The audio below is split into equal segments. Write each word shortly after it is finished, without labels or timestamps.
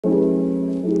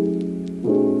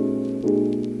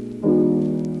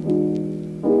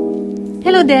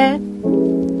Hello there!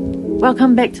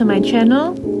 Welcome back to my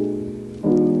channel.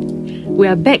 We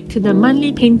are back to the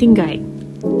monthly painting guide.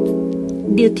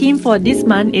 The theme for this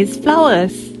month is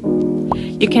flowers.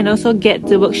 You can also get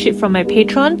the worksheet from my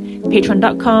Patreon,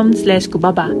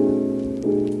 patreon.com/kubaba.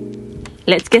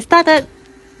 Let's get started!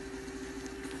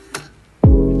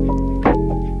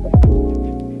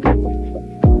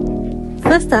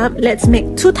 First up, let's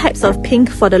make two types of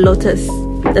pink for the lotus.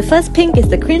 The first pink is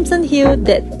the crimson hue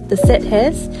that the set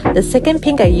has. The second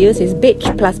pink I use is beige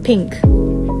plus pink.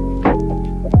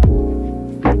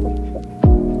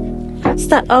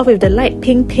 Start off with the light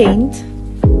pink paint.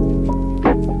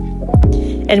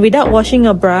 And without washing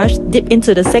your brush, dip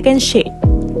into the second shade.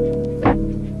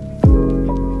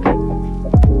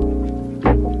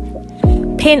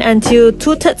 Paint until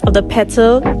 2/3 of the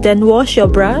petal, then wash your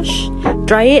brush,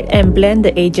 dry it and blend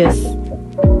the edges.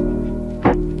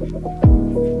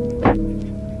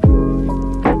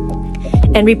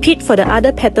 And repeat for the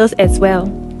other petals as well.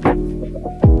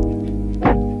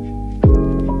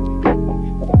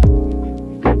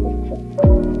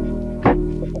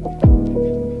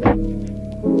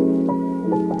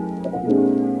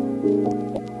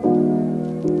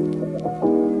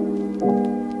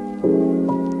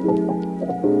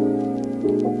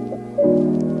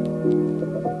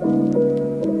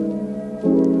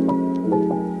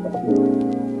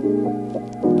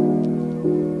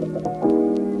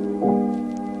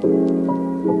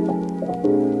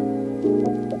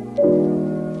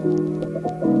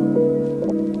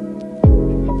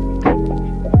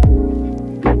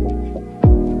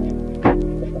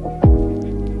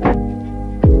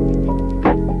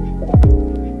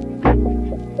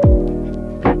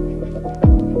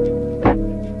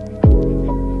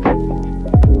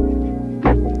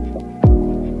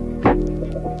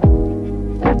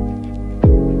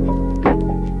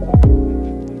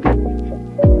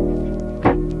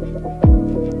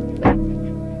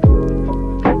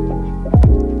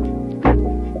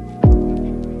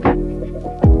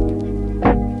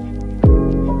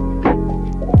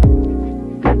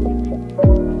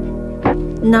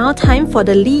 Now time for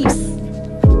the leaves.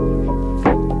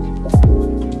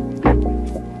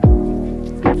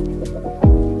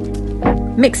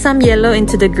 Mix some yellow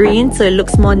into the green so it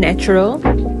looks more natural.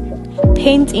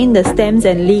 Paint in the stems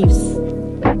and leaves.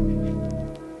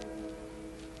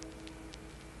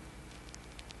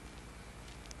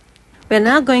 We're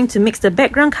now going to mix the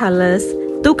background colors,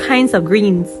 two kinds of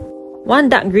greens, one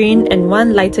dark green and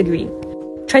one lighter green.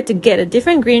 Try to get a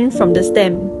different green from the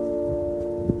stem.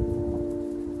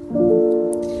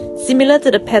 Similar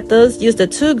to the petals, use the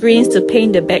two greens to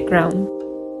paint the background.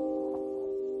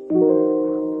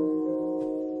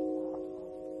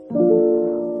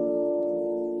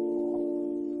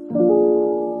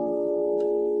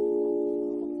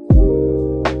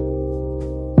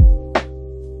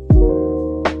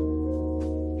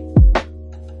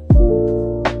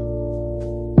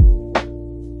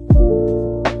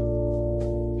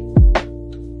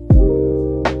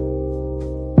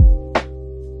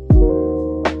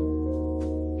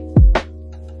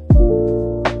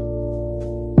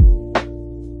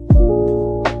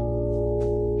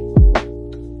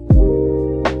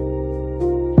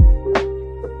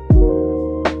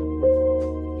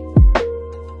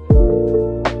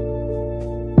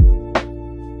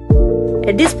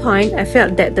 At this point, I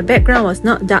felt that the background was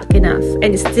not dark enough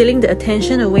and it's stealing the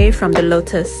attention away from the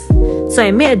lotus. So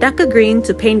I made a darker green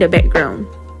to paint the background.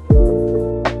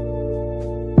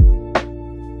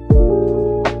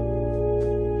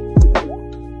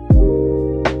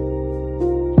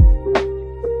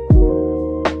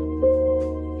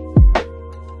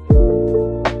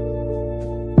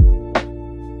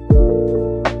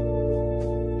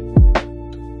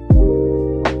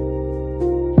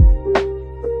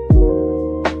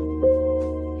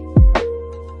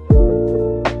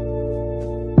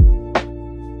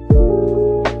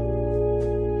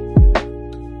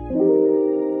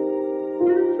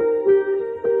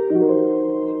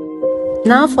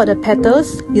 Now for the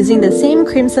petals, using the same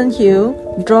crimson hue,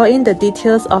 draw in the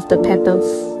details of the petals.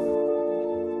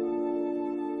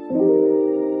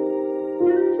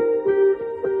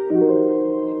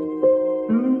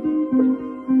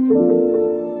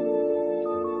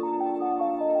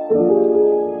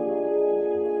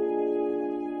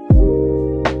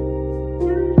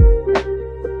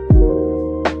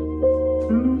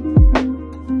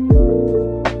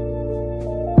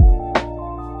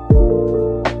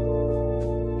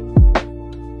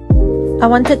 I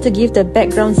wanted to give the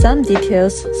background some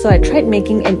details, so I tried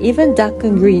making an even darker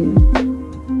green.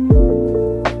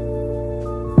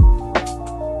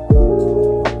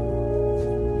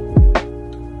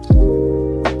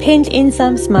 paint in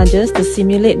some smudges to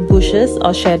simulate bushes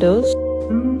or shadows.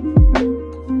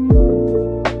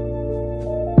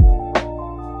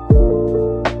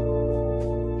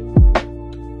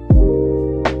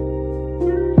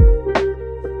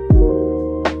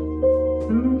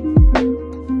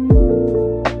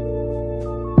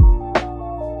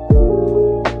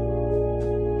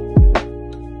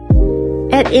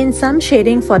 Add in some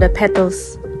shading for the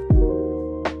petals.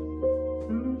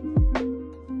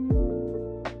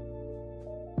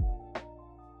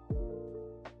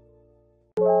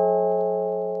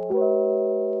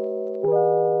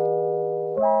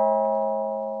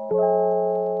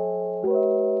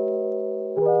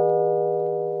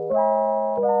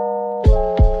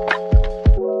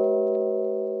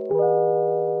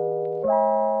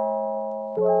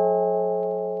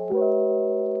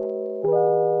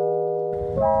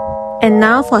 And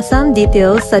now for some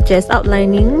details such as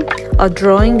outlining or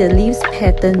drawing the leaves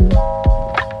pattern.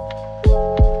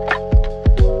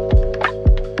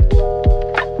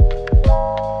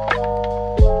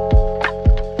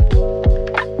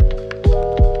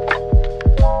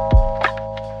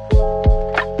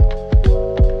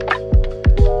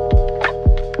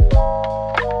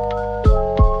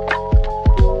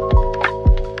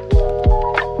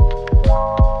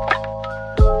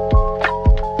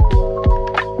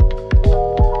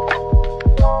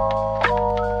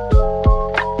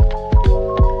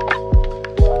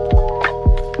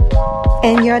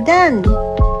 And you're done!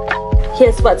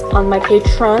 Here's what's on my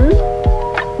Patreon.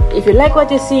 If you like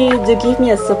what you see, do give me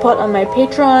a support on my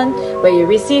Patreon, where you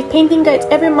receive painting guides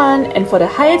every month, and for the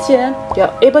higher tier,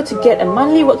 you're able to get a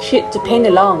monthly worksheet to paint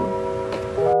along.